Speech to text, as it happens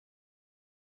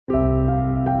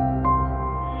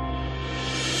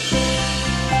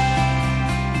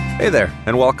Hey there,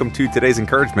 and welcome to today's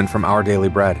encouragement from Our Daily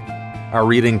Bread. Our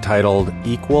reading titled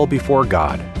Equal Before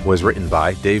God was written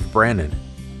by Dave Brannon.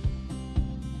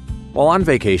 While on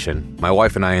vacation, my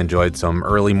wife and I enjoyed some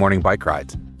early morning bike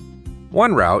rides.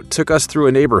 One route took us through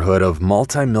a neighborhood of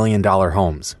multi-million-dollar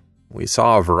homes. We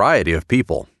saw a variety of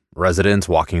people, residents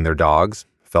walking their dogs,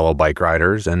 fellow bike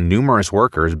riders, and numerous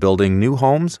workers building new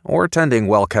homes or tending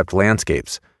well-kept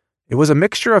landscapes. It was a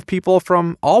mixture of people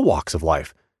from all walks of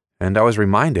life, and I was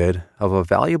reminded of a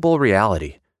valuable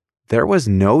reality. There was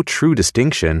no true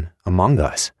distinction among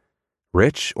us,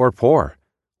 rich or poor,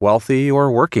 wealthy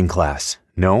or working class,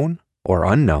 known or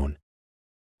unknown.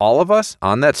 All of us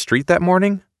on that street that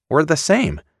morning were the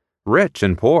same. Rich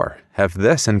and poor have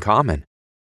this in common.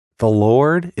 The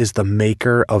Lord is the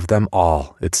maker of them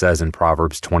all, it says in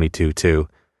Proverbs 22:2.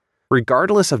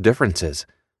 Regardless of differences,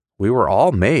 we were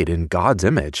all made in God's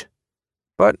image.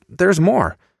 But there's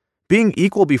more. Being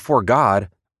equal before God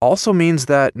also means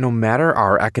that no matter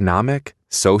our economic,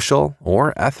 social,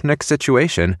 or ethnic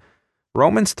situation,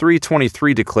 Romans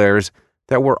 3:23 declares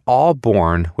that we're all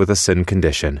born with a sin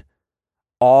condition.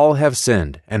 All have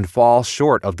sinned and fall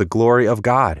short of the glory of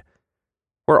God.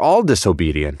 We're all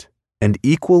disobedient and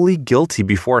equally guilty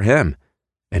before Him,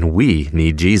 and we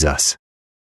need Jesus.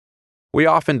 We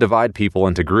often divide people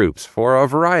into groups for a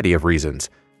variety of reasons,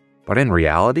 but in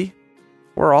reality,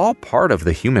 we're all part of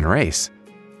the human race.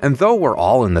 And though we're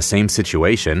all in the same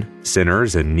situation,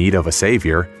 sinners in need of a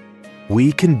Savior,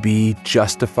 we can be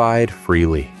justified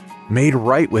freely, made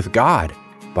right with God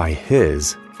by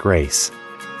His grace.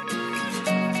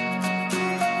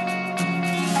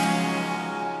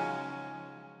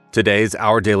 Today's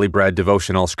Our Daily Bread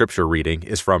devotional scripture reading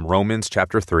is from Romans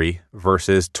chapter 3,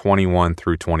 verses 21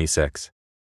 through 26.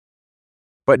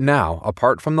 But now,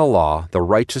 apart from the law, the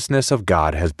righteousness of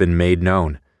God has been made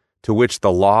known, to which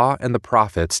the law and the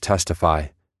prophets testify.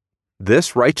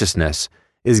 This righteousness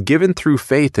is given through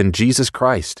faith in Jesus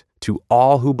Christ to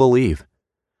all who believe.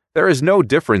 There is no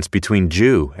difference between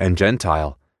Jew and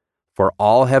Gentile, for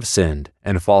all have sinned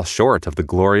and fall short of the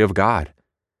glory of God,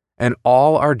 and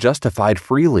all are justified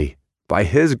freely by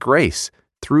His grace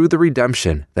through the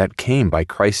redemption that came by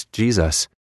Christ Jesus.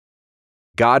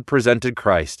 God presented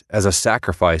Christ as a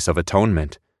sacrifice of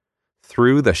atonement,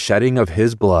 through the shedding of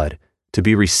His blood, to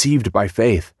be received by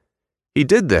faith. He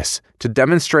did this to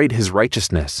demonstrate His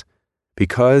righteousness,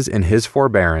 because in His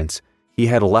forbearance He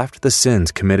had left the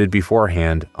sins committed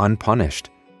beforehand unpunished.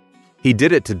 He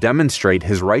did it to demonstrate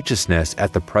His righteousness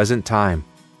at the present time,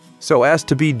 so as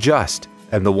to be just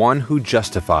and the one who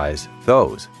justifies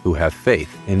those who have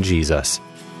faith in Jesus.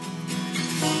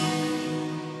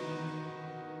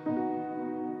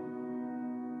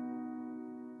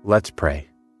 Let's pray.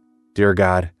 Dear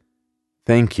God,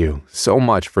 thank you so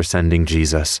much for sending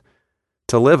Jesus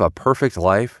to live a perfect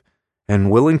life and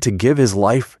willing to give His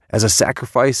life as a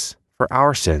sacrifice for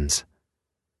our sins.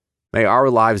 May our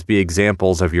lives be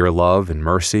examples of your love and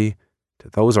mercy to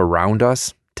those around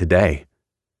us today.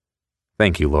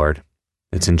 Thank you, Lord.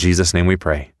 It's in Jesus' name we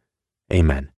pray.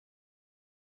 Amen.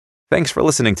 Thanks for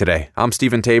listening today. I'm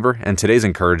Stephen Tabor, and today's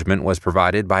encouragement was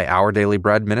provided by Our Daily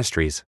Bread Ministries.